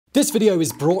This video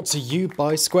is brought to you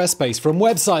by Squarespace. From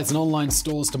websites and online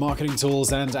stores to marketing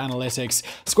tools and analytics,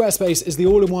 Squarespace is the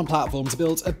all-in-one platform to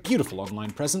build a beautiful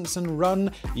online presence and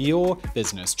run your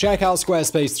business. Check out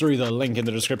Squarespace through the link in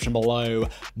the description below.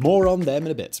 More on them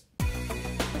in a bit.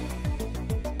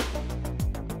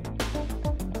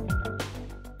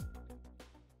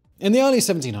 In the early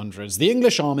 1700s, the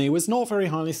English army was not very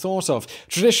highly thought of.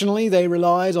 Traditionally, they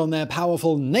relied on their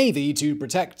powerful navy to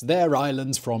protect their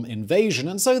islands from invasion,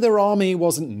 and so their army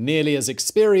wasn't nearly as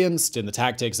experienced in the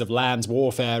tactics of land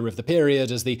warfare of the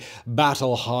period as the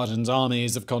battle-hardened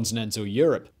armies of continental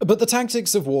Europe. But the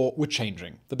tactics of war were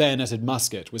changing. The bayoneted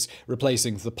musket was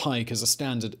replacing the pike as a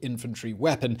standard infantry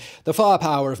weapon. The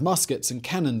firepower of muskets and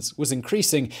cannons was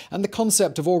increasing, and the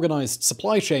concept of organized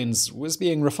supply chains was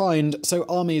being refined, so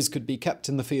armies could be kept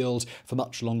in the field for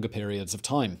much longer periods of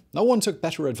time. No one took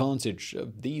better advantage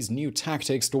of these new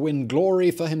tactics to win glory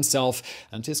for himself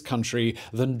and his country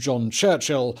than John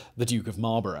Churchill, the Duke of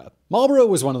Marlborough. Marlborough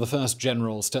was one of the first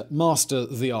generals to master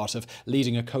the art of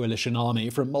leading a coalition army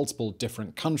from multiple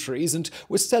different countries, and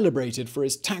was celebrated for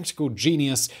his tactical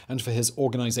genius and for his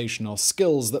organizational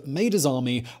skills that made his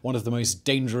army one of the most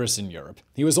dangerous in Europe.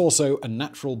 He was also a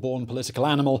natural-born political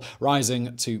animal,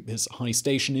 rising to his high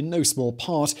station in no small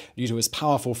part due to his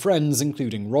powerful friends,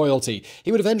 including royalty.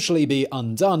 He would eventually be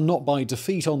undone not by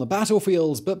defeat on the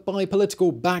battlefields, but by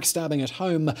political backstabbing at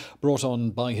home, brought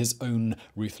on by his own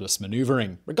ruthless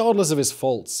maneuvering. Regardless of his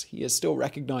faults, he is still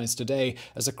recognized today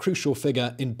as a crucial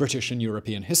figure in British and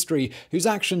European history, whose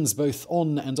actions both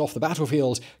on and off the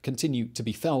battlefield continue to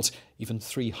be felt even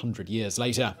 300 years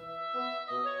later.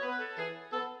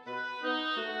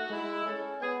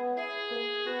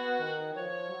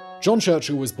 John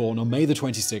Churchill was born on May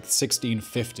 26,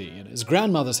 1650, in his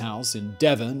grandmother's house in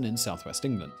Devon in southwest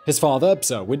England. His father,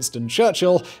 Sir Winston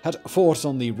Churchill, had fought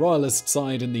on the Royalist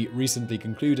side in the recently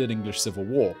concluded English Civil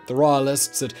War. The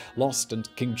Royalists had lost and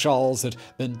King Charles had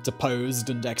been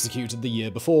deposed and executed the year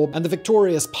before, and the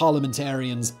victorious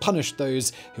parliamentarians punished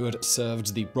those who had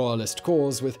served the Royalist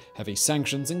cause with heavy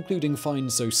sanctions, including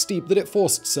fines so steep that it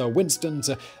forced Sir Winston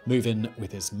to move in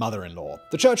with his mother-in-law.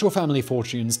 The Churchill family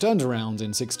fortunes turned around in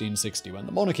 1660 when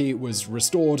the monarchy was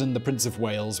restored and the Prince of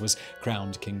Wales was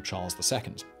crowned King Charles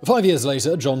II. 5 years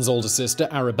later, John's older sister,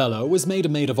 Arabella, was made a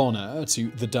maid of honour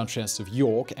to the Duchess of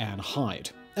York, Anne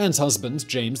Hyde. Anne's husband,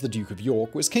 James, the Duke of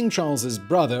York, was King Charles's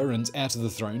brother and heir to the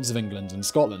thrones of England and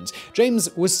Scotland.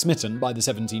 James was smitten by the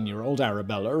 17-year-old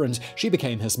Arabella, and she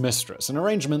became his mistress, an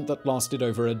arrangement that lasted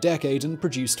over a decade and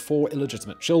produced 4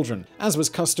 illegitimate children. As was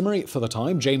customary for the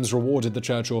time, James rewarded the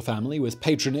Churchill family with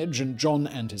patronage, and John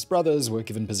and his brothers were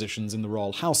given positions in the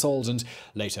royal household and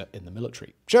later in the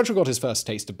military. Churchill got his first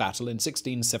taste of battle in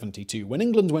 1672, when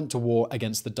England went to war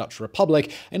against the Dutch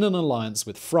Republic in an alliance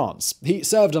with France. He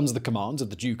served under the command of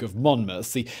the Duke of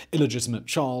Monmouth, the illegitimate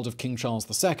child of King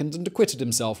Charles II, and acquitted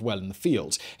himself well in the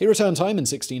field. He returned home in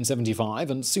 1675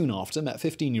 and soon after met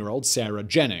 15-year-old Sarah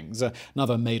Jennings,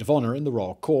 another maid of honour in the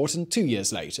royal court, and 2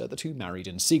 years later the two married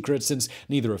in secret since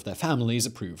neither of their families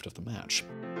approved of the match.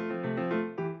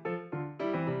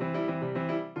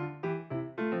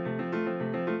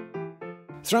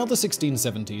 Throughout the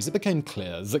 1670s, it became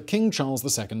clear that King Charles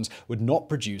II would not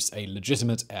produce a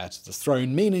legitimate heir to the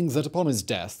throne, meaning that upon his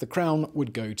death, the crown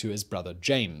would go to his brother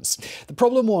James. The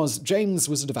problem was, James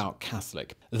was a devout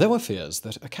Catholic. There were fears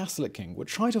that a Catholic king would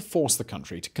try to force the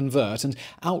country to convert and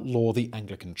outlaw the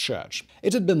Anglican Church.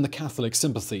 It had been the Catholic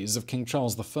sympathies of King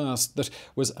Charles I that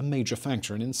was a major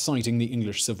factor in inciting the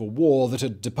English Civil War that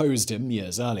had deposed him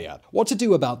years earlier. What to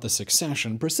do about the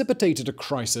succession precipitated a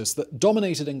crisis that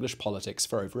dominated English politics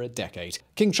for over a decade.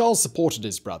 King Charles supported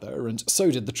his brother, and so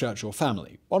did the Churchill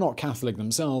family. While not Catholic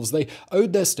themselves, they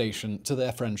owed their station to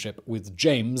their friendship with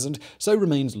James, and so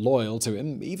remained loyal to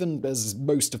him, even as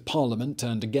most of Parliament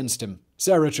turned against him.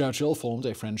 Sarah Churchill formed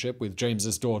a friendship with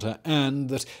James's daughter Anne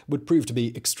that would prove to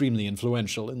be extremely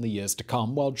influential in the years to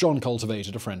come, while John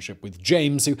cultivated a friendship with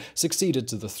James, who succeeded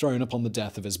to the throne upon the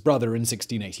death of his brother in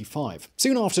 1685.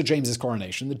 Soon after James's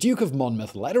coronation, the Duke of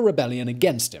Monmouth led a rebellion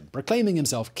against him, proclaiming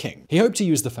himself king. He hoped to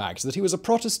use the fact that he was a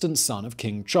Protestant son of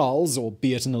King Charles,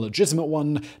 albeit an illegitimate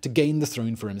one, to gain the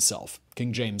throne for himself.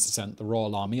 King James sent the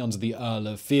royal army under the Earl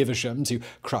of Feversham to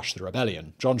crush the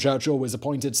rebellion. John Churchill was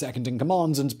appointed second in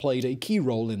command and played a key key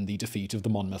role in the defeat of the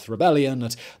Monmouth Rebellion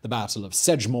at the Battle of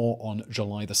Sedgemoor on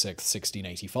July 6,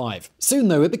 1685. Soon,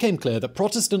 though, it became clear that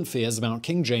Protestant fears about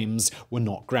King James were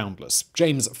not groundless.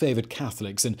 James favoured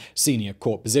Catholics in senior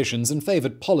court positions and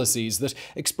favoured policies that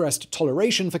expressed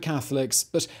toleration for Catholics,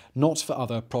 but not for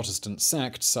other Protestant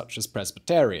sects such as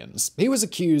Presbyterians. He was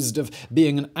accused of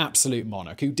being an absolute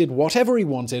monarch who did whatever he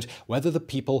wanted, whether the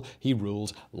people he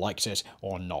ruled liked it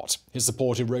or not. His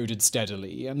support eroded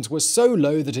steadily and was so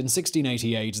low that in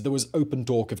 1688 there was open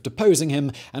talk of deposing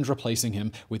him and replacing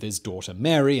him with his daughter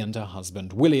Mary and her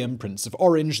husband William, Prince of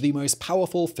Orange, the most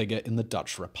powerful figure in the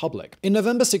Dutch Republic. In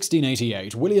November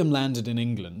 1688, William landed in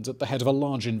England at the head of a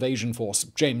large invasion force.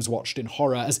 James watched in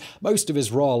horror as most of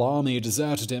his royal army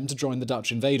deserted him to join the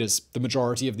Dutch invaders. The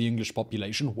majority of the English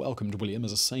population welcomed William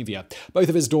as a saviour. Both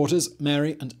of his daughters,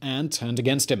 Mary and Anne, turned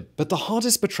against him. But the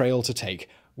hardest betrayal to take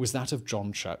was that of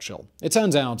John Churchill. It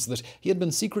turns out that he had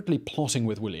been secretly plotting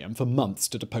with William for months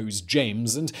to depose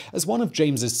James, and as one of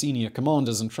James's senior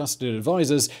commanders and trusted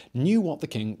advisors, knew what the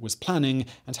king was planning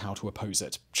and how to oppose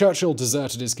it. Churchill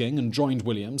deserted his king and joined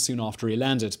William soon after he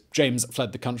landed. James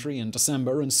fled the country in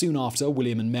December, and soon after,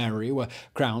 William and Mary were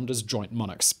crowned as joint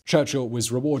monarchs. Churchill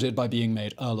was rewarded by being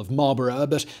made Earl of Marlborough,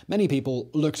 but many people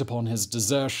looked upon his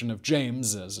desertion of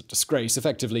James as a disgrace,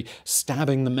 effectively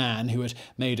stabbing the man who had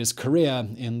made his career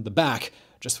in the back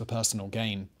just for personal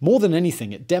gain. More than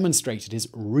anything, it demonstrated his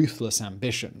ruthless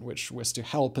ambition, which was to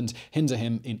help and hinder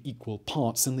him in equal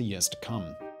parts in the years to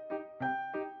come.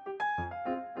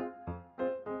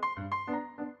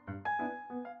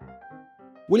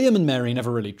 William and Mary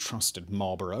never really trusted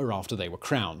Marlborough after they were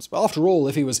crowned. After all,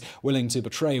 if he was willing to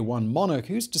betray one monarch,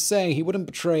 who's to say he wouldn't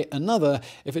betray another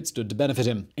if it stood to benefit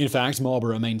him? In fact,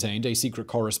 Marlborough maintained a secret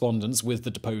correspondence with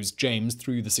the deposed James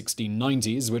through the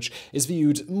 1690s, which is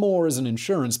viewed more as an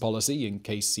insurance policy in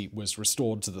case he was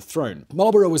restored to the throne.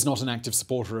 Marlborough was not an active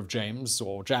supporter of James,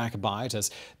 or Jacobite as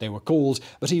they were called,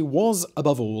 but he was,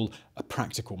 above all, a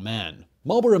practical man.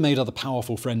 Marlborough made other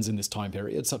powerful friends in this time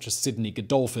period, such as Sidney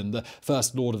Godolphin, the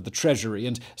First Lord of the Treasury,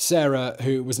 and Sarah,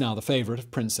 who was now the favourite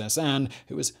of Princess Anne,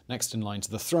 who was next in line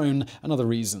to the throne, another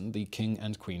reason the king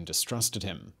and queen distrusted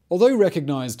him. Although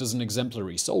recognised as an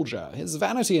exemplary soldier, his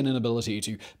vanity and inability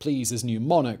to please his new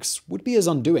monarchs would be his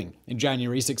undoing. In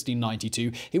January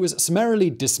 1692, he was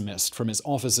summarily dismissed from his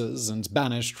offices and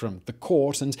banished from the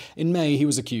court, and in May he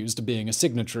was accused of being a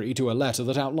signatory to a letter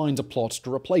that outlined a plot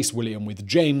to replace William with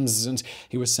James, and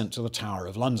he was sent to the Tower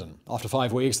of London. After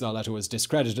 5 weeks, that letter was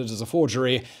discredited as a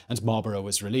forgery, and Marlborough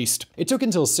was released. It took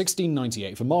until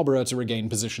 1698 for Marlborough to regain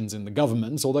positions in the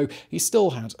government, although he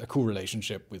still had a cool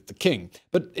relationship with the king.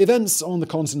 But events on the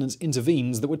continent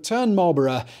intervened that would turn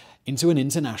Marlborough into an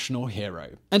international hero.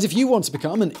 And if you want to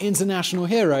become an international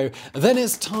hero, then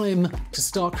it's time to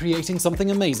start creating something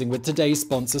amazing with today's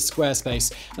sponsor,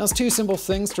 Squarespace. Now, there's 2 simple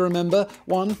things to remember.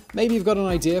 1, maybe you've got an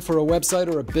idea for a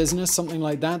website or a business, something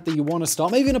like that you want to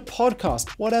start, maybe in a podcast,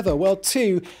 whatever. Well,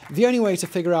 2, the only way to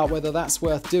figure out whether that's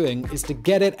worth doing is to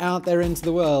get it out there into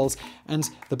the world. And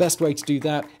the best way to do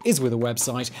that is with a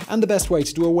website. And the best way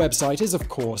to do a website is, of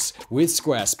course, with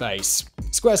Squarespace.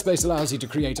 Squarespace allows you to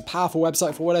create a powerful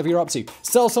website for whatever you're up to.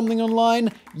 Sell something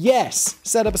online? Yes!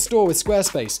 Set up a store with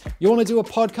Squarespace. You want to do a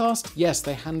podcast? Yes,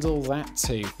 they handle that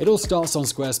too. It all starts on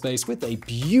Squarespace with a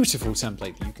beautiful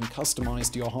template that you can customize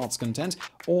to your heart's content,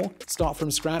 or start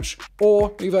from scratch,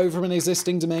 or move over from an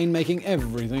existing domain, making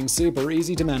everything super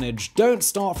easy to manage. Don't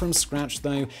start from scratch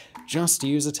though. Just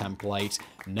use a template.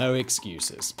 No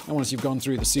excuses. And once you've gone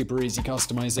through the super easy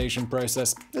customization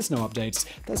process, there's no updates,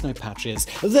 there's no patches,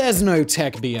 there's no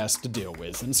tech BS to deal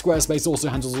with. And Squarespace also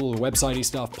handles all the website-y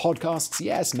stuff, podcasts,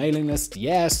 yes, mailing list,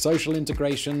 yes, social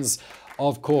integrations,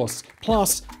 of course.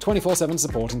 Plus, 24/7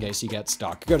 support in case you get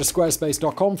stuck. Go to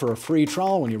squarespace.com for a free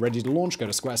trial. When you're ready to launch, go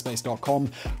to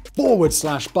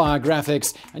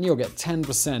squarespace.com/biographics and you'll get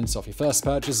 10% off your first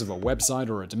purchase of a website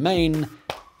or a domain.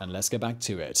 And let's get back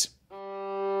to it.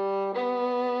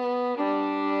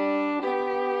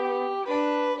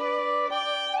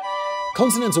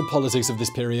 Continental politics of this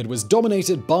period was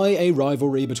dominated by a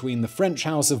rivalry between the French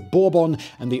House of Bourbon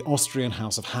and the Austrian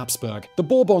House of Habsburg. The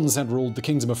Bourbons had ruled the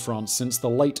Kingdom of France since the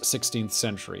late 16th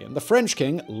century, and the French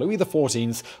king, Louis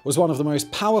XIV, was one of the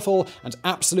most powerful and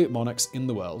absolute monarchs in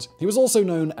the world. He was also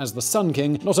known as the Sun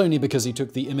King, not only because he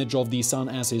took the image of the sun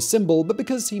as his symbol, but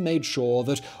because he made sure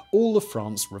that all of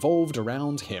France revolved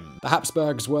around him. The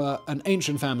Habsburgs were an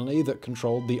ancient family that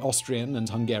controlled the Austrian and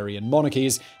Hungarian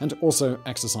monarchies, and also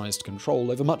exercised control control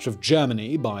over much of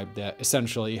Germany by their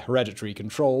essentially hereditary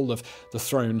control of the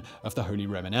throne of the Holy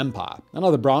Roman Empire.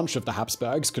 Another branch of the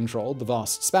Habsburgs controlled the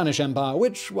vast Spanish Empire,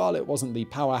 which, while it wasn't the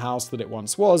powerhouse that it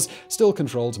once was, still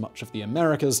controlled much of the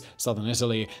Americas, southern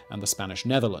Italy, and the Spanish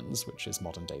Netherlands, which is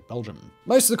modern-day Belgium.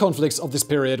 Most of the conflicts of this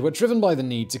period were driven by the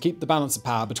need to keep the balance of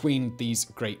power between these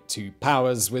great two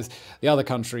powers, with the other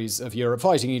countries of Europe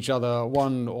fighting each other,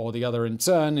 one or the other in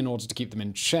turn, in order to keep them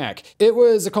in check. It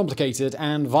was a complicated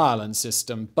and violent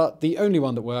system, but the only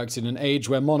one that worked in an age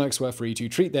where monarchs were free to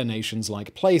treat their nations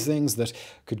like playthings that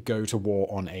could go to war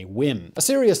on a whim. A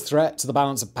serious threat to the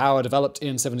balance of power developed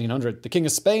in 1700. The King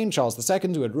of Spain, Charles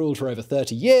II, who had ruled for over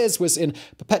 30 years, was in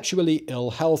perpetually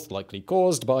ill health, likely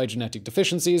caused by genetic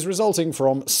deficiencies resulting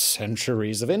from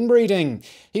centuries of inbreeding.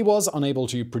 He was unable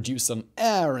to produce an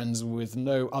heir, and with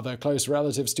no other close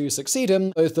relatives to succeed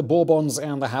him, both the Bourbons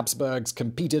and the Habsburgs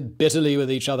competed bitterly with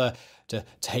each other to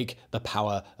take the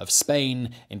power of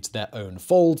Spain into their own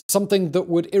fold, something that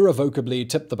would irrevocably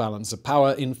tip the balance of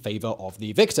power in favor of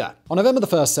the victor. On November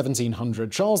 1st,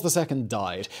 1700, Charles II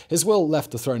died. His will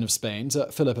left the throne of Spain to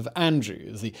Philip of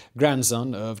Anjou, the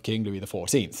grandson of King Louis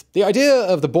XIV. The idea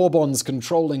of the Bourbons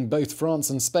controlling both France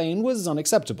and Spain was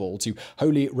unacceptable to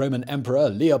Holy Roman Emperor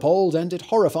Leopold, and it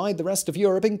horrified the rest of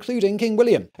Europe, including King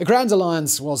William. A grand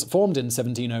alliance was formed in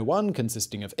 1701,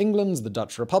 consisting of England, the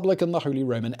Dutch Republic, and the Holy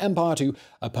Roman Empire, to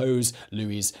oppose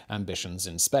Louis's ambitions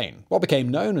in Spain. What became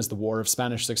known as the War of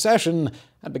Spanish Succession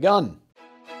had begun.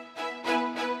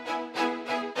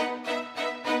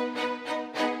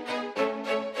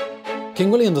 King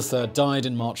William III died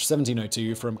in March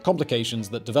 1702 from complications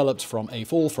that developed from a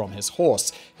fall from his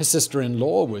horse. His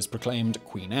sister-in-law was proclaimed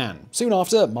Queen Anne. Soon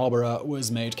after, Marlborough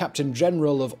was made Captain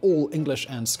General of all English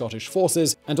and Scottish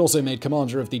forces, and also made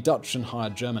commander of the Dutch and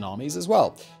hired German armies as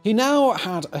well. He now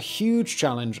had a huge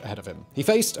challenge ahead of him. He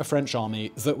faced a French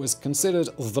army that was considered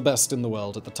the best in the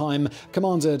world at the time,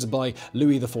 commanded by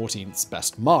Louis XIV's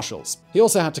best marshals. He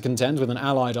also had to contend with an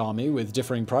allied army with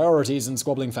differing priorities and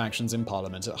squabbling factions in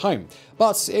Parliament at home.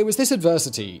 But it was this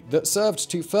adversity that served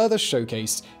to further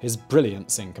showcase his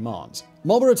brilliance in command.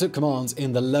 Marlborough took command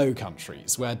in the Low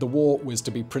Countries, where the war was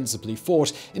to be principally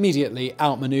fought, immediately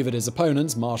outmaneuvered his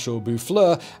opponent, Marshal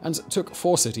Boufflers, and took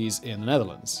 4 cities in the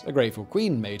Netherlands. A grateful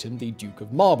queen made him the Duke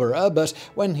of Marlborough, but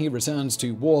when he returned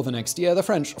to war the next year, the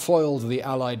French foiled the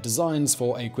Allied designs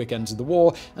for a quick end to the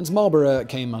war, and Marlborough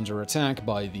came under attack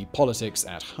by the politics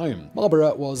at home.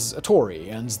 Marlborough was a Tory,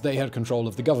 and they had control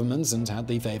of the government and had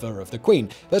the favour of the Queen.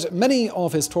 But many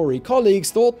of his Tory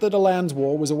colleagues thought that a land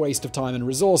war was a waste of time and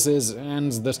resources,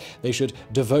 and that they should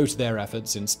devote their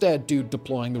efforts instead to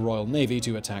deploying the Royal Navy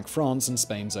to attack France and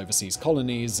Spain's overseas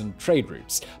colonies and trade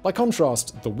routes. By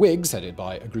contrast, the Whigs, headed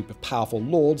by a group of powerful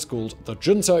lords called the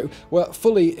Junto, were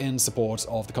fully in support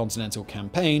of the Continental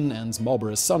Campaign, and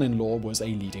Marlborough's son-in-law was a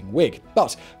leading Whig.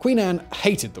 But Queen Anne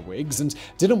hated the Whigs and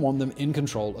didn't want them in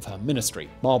control of her ministry.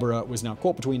 Marlborough was now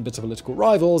caught between bitter political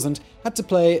rivals and had to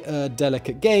play a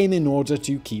delicate game in order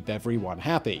to keep everyone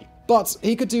happy. But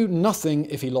he could do nothing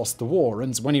if he lost the war,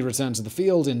 and when he returned to the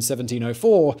field in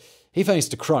 1704, he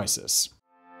faced a crisis.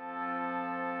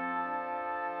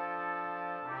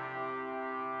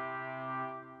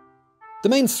 The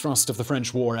main thrust of the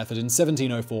French war effort in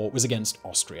 1704 was against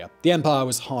Austria. The empire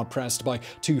was hard-pressed by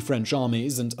 2 French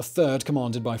armies and a third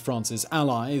commanded by France's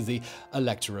ally, the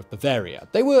Elector of Bavaria.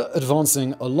 They were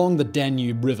advancing along the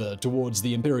Danube River towards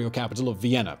the imperial capital of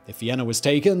Vienna. If Vienna was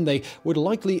taken, they would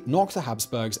likely knock the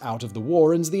Habsburgs out of the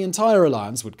war and the entire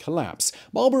alliance would collapse.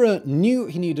 Marlborough knew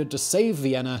he needed to save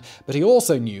Vienna, but he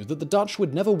also knew that the Dutch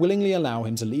would never willingly allow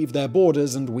him to leave their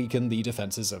borders and weaken the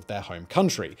defenses of their home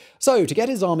country. So, to get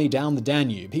his army down the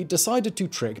Danube, he decided to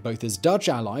trick both his Dutch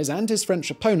allies and his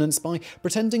French opponents by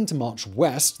pretending to march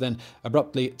west, then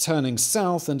abruptly turning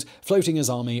south and floating his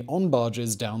army on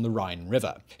barges down the Rhine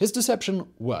River. His deception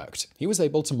worked. He was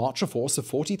able to march a force of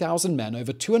 40,000 men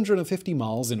over 250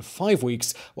 miles in 5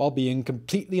 weeks while being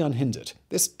completely unhindered.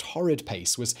 This torrid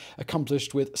pace was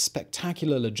accomplished with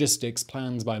spectacular logistics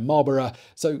planned by Marlborough,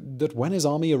 so that when his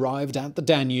army arrived at the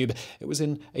Danube, it was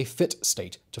in a fit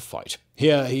state to fight.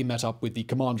 Here he met up with the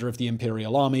commander of the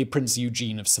imperial army, Prince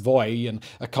Eugene of Savoy, an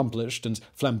accomplished and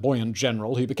flamboyant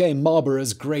general who became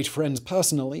Marlborough's great friend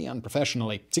personally and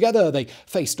professionally. Together they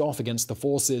faced off against the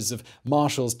forces of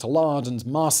Marshals Tallard and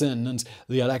Marsin and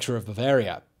the Elector of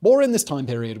Bavaria. War in this time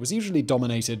period was usually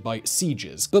dominated by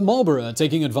sieges, but Marlborough,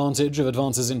 taking advantage of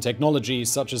advances in technology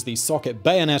such as the socket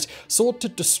bayonet, sought to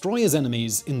destroy his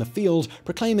enemies in the field,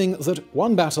 proclaiming that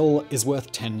one battle is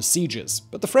worth 10 sieges.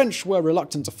 But the French were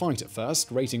reluctant to fight at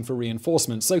first, waiting for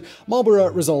reinforcements, so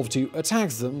Marlborough resolved to attack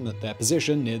them at their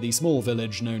position near the small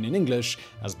village known in English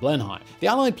as Blenheim. The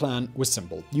Allied plan was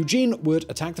simple. Eugene would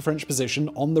attack the French position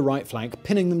on the right flank,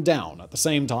 pinning them down. At the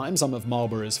same time, some of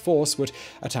Marlborough's force would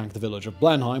attack the village of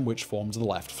Blenheim, which formed the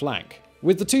left flank.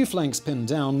 With the two flanks pinned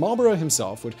down, Marlborough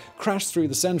himself would crash through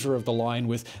the center of the line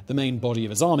with the main body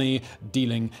of his army,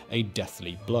 dealing a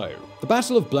deathly blow. The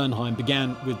Battle of Blenheim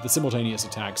began with the simultaneous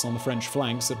attacks on the French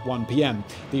flanks at 1 p.m.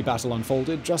 The battle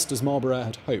unfolded just as Marlborough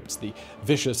had hoped. The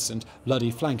vicious and bloody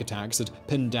flank attacks had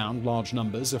pinned down large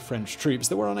numbers of French troops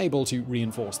that were unable to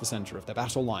reinforce the center of their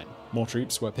battle line. More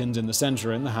troops were pinned in the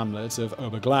center in the hamlet of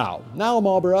Oberglau. Now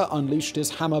Marlborough unleashed his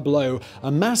hammer blow,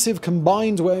 a massive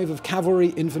combined wave of cavalry,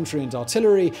 infantry, and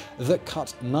artillery that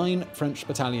cut 9 French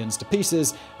battalions to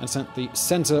pieces and sent the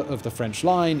center of the French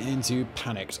line into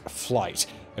panicked flight.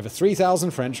 Over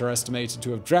 3,000 French are estimated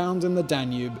to have drowned in the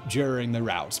Danube during the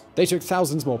rout. They took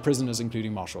thousands more prisoners,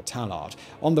 including Marshal Tallard.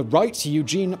 On the right,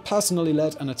 Eugene personally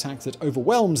led an attack that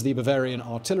overwhelmed the Bavarian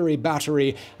artillery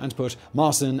battery and put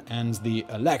Marsin and the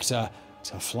Elector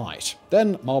to flight.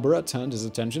 Then Marlborough turned his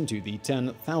attention to the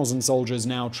 10,000 soldiers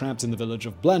now trapped in the village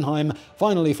of Blenheim,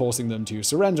 finally forcing them to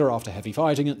surrender after heavy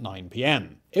fighting at 9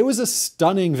 p.m. It was a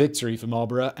stunning victory for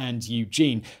Marlborough and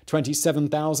Eugene.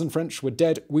 27,000 French were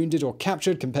dead, wounded, or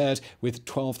captured, compared with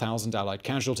 12,000 Allied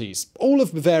casualties. All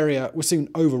of Bavaria was soon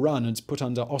overrun and put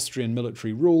under Austrian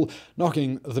military rule,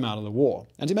 knocking them out of the war.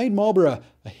 And it made Marlborough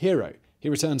a hero. He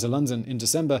returned to London in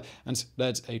December and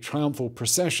led a triumphal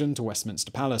procession to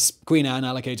Westminster Palace. Queen Anne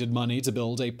allocated money to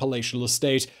build a palatial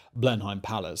estate, Blenheim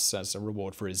Palace, as a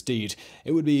reward for his deed.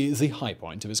 It would be the high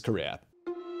point of his career.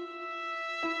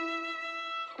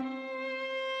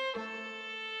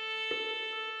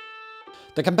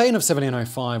 The campaign of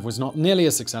 1705 was not nearly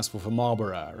as successful for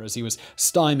Marlborough, as he was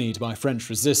stymied by French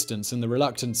resistance and the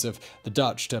reluctance of the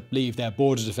Dutch to leave their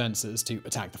border defences to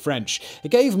attack the French.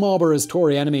 It gave Marlborough's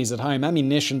Tory enemies at home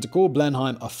ammunition to call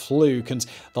Blenheim a fluke and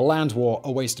the land war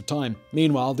a waste of time.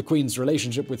 Meanwhile, the Queen's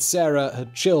relationship with Sarah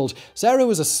had chilled. Sarah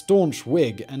was a staunch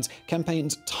Whig and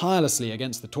campaigned tirelessly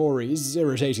against the Tories,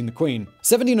 irritating the Queen.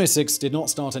 1706 did not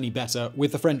start any better,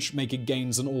 with the French making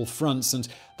gains on all fronts and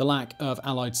the lack of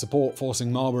Allied support forcing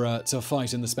Marlborough to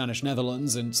fight in the Spanish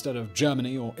Netherlands instead of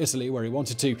Germany or Italy where he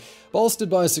wanted to.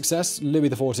 Bolstered by his success, Louis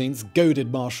XIV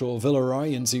goaded Marshal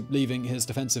Villeroy into leaving his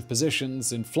defensive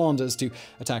positions in Flanders to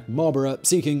attack Marlborough,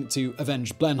 seeking to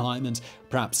avenge Blenheim and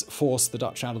perhaps force the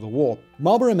Dutch out of the war.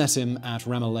 Marlborough met him at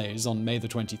Ramillies on May the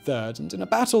 23rd, and in a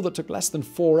battle that took less than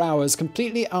 4 hours,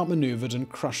 completely outmaneuvered and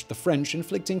crushed the French,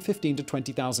 inflicting 15,000 to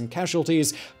 20,000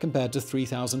 casualties compared to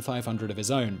 3,500 of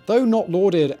his own. Though not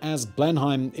lauded as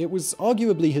Blenheim, it was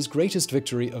arguably his greatest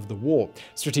victory of the war.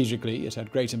 Strategically, it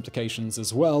had great implications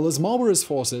as well, as Marlborough's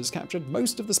forces captured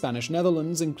most of the Spanish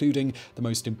Netherlands, including the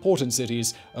most important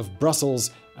cities of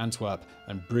Brussels, Antwerp,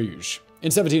 and Bruges. In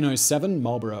 1707,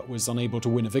 Marlborough was unable to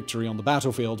win a victory on the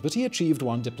battlefield, but he achieved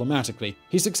one diplomatically.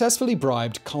 He successfully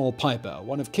bribed Karl Piper,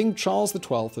 one of King Charles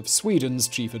XII of Sweden's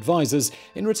chief advisors,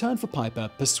 in return for Piper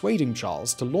persuading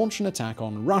Charles to launch an attack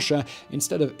on Russia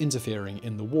instead of interfering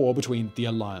in the war between the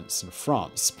Alliance and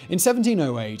France. In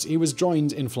 1708, he was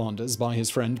joined in Flanders by his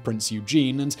friend Prince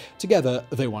Eugene, and together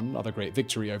they won another great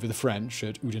victory over the French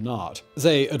at Oudenarde.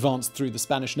 They advanced through the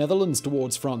Spanish Netherlands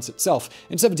towards France itself.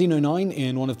 In 1709,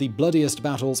 in one of the bloodiest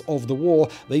battles of the war,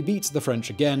 they beat the French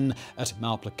again at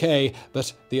Malplaquet,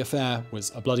 but the affair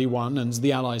was a bloody one, and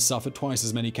the Allies suffered twice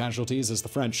as many casualties as the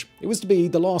French. It was to be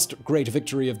the last great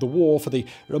victory of the war for the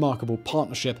remarkable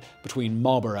partnership between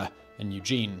Marlborough and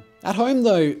Eugene. At home,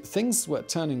 though, things were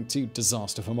turning to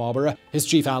disaster for Marlborough. His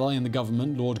chief ally in the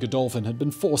government, Lord Godolphin, had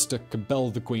been forced to compel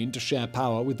the Queen to share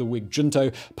power with the Whig junto,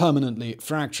 permanently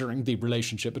fracturing the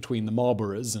relationship between the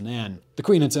Marlboroughs and Anne. The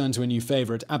Queen had turned to a new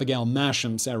favourite, Abigail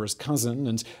Masham, Sarah's cousin,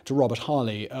 and to Robert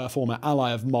Harley, a former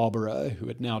ally of Marlborough, who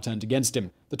had now turned against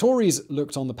him. The Tories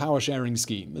looked on the power-sharing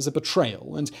scheme as a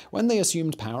betrayal, and when they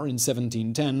assumed power in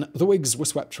 1710, the Whigs were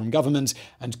swept from government,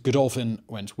 and Godolphin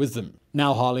went with them.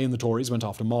 Now Harley and the Tories went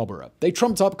after Marlborough. They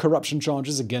trumped up corruption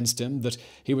charges against him, that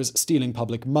he was stealing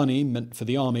public money meant for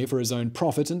the army for his own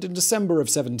profit, and in December of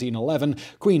 1711,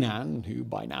 Queen Anne, who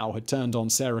by now had turned on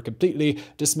Sarah completely,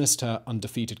 dismissed her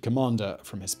undefeated commander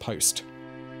from his post.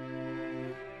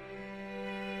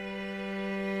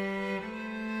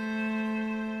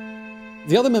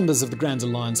 The other members of the Grand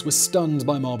Alliance were stunned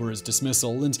by Marlborough's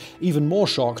dismissal, and even more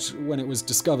shocked when it was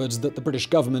discovered that the British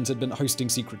government had been hosting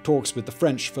secret talks with the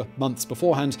French for months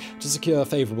beforehand to secure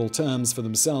favourable terms for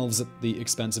themselves at the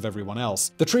expense of everyone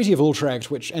else. The Treaty of Utrecht,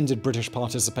 which ended British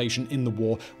participation in the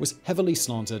war, was heavily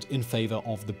slanted in favour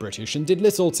of the British and did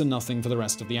little to nothing for the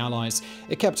rest of the Allies.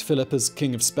 It kept Philip as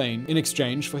King of Spain in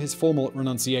exchange for his formal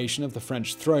renunciation of the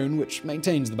French throne, which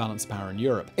maintained the balance of power in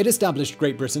Europe. It established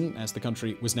Great Britain, as the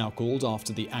country was now called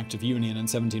after the Act of Union in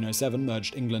 1707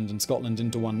 merged England and Scotland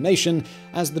into one nation,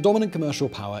 as the dominant commercial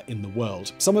power in the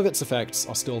world. Some of its effects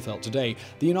are still felt today.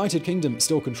 The United Kingdom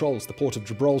still controls the port of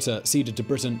Gibraltar, ceded to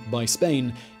Britain by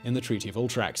Spain in the Treaty of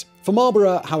Utrecht. For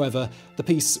Marlborough, however, the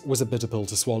peace was a bitter pill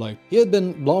to swallow. He had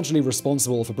been largely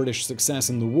responsible for British success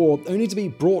in the war, only to be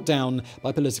brought down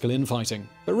by political infighting.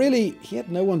 But really, he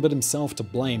had no one but himself to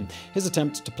blame. His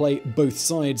attempt to play both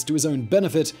sides to his own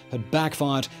benefit had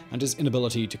backfired, and his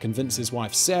inability to convince his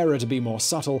wife Sarah to be more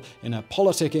subtle in her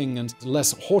politicking and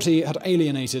less haughty had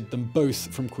alienated them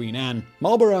both from Queen Anne.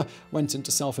 Marlborough went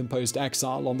into self-imposed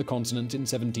exile on the continent in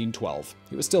 1712.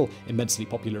 He was still immensely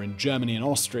popular in Germany and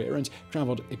Austria and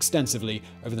travelled extensively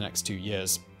over the next 2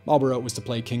 years. Marlborough was to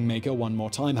play kingmaker one more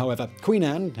time, however. Queen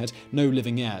Anne had no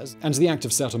living heirs, and the Act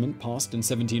of Settlement passed in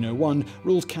 1701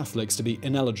 ruled Catholics to be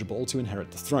ineligible to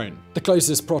inherit the throne. The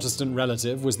closest Protestant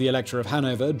relative was the Elector of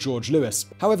Hanover, George Louis.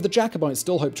 However, the Jacobites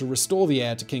still hoped to restore the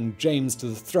heir to King James to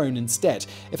the throne instead.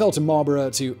 It fell to Marlborough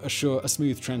to assure a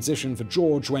smooth transition for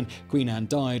George when Queen Anne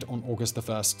died on August 1,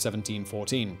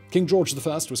 1714. King George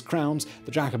I was crowned,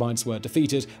 the Jacobites were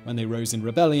defeated when they rose in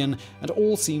rebellion, and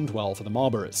all seemed well for the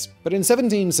Marlboroughs. But in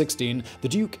 1716, the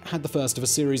Duke had the first of a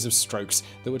series of strokes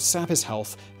that would sap his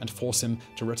health and force him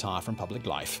to retire from public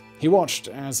life. He watched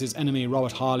as his enemy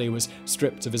Robert Harley was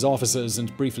stripped of his officers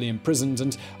and briefly imprisoned,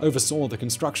 and oversaw the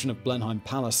construction of Blenheim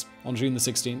Palace on June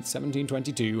 16,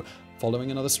 1722,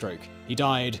 following another stroke. He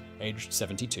died, aged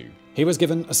 72. He was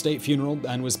given a state funeral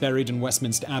and was buried in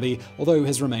Westminster Abbey, although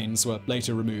his remains were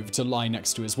later removed to lie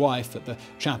next to his wife at the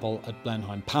chapel at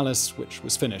Blenheim Palace, which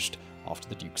was finished after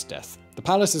the Duke's death. The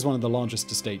palace is one of the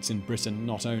largest estates in Britain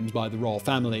not owned by the royal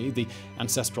family, the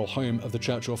ancestral home of the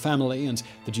Churchill family and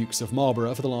the Dukes of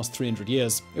Marlborough for the last 300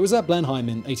 years. It was at Blenheim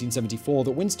in 1874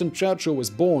 that Winston Churchill was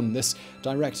born. This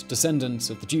direct descendant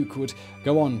of the Duke would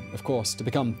go on, of course, to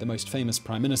become the most famous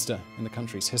Prime Minister in the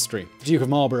country's history. The Duke of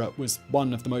Marlborough was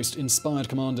one of the most inspired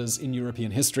commanders in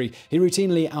European history. He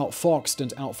routinely outfoxed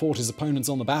and outfought his opponents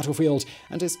on the battlefield,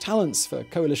 and his talents for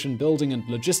coalition building and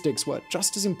logistics were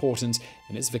just as important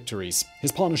in his victories.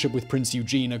 His partnership with Prince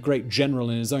Eugene, a great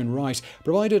general in his own right,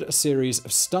 provided a series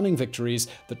of stunning victories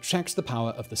that checked the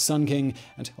power of the Sun King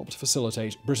and helped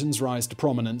facilitate Britain's rise to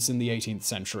prominence in the 18th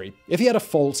century. If he had a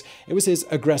fault, it was his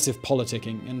aggressive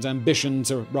politicking and ambition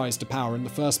to rise to power in the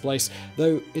first place,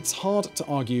 though it's hard to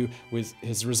argue with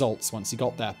his results once he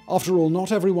got there. After all,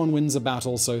 not everyone wins a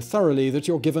battle so thoroughly that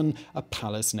you're given a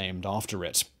palace named after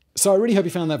it. So I really hope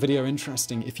you found that video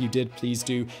interesting. If you did, please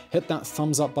do hit that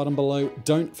thumbs up button below.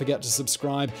 Don't forget to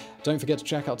subscribe. Don't forget to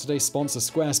check out today's sponsor,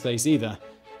 Squarespace, either.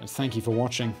 And thank you for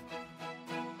watching.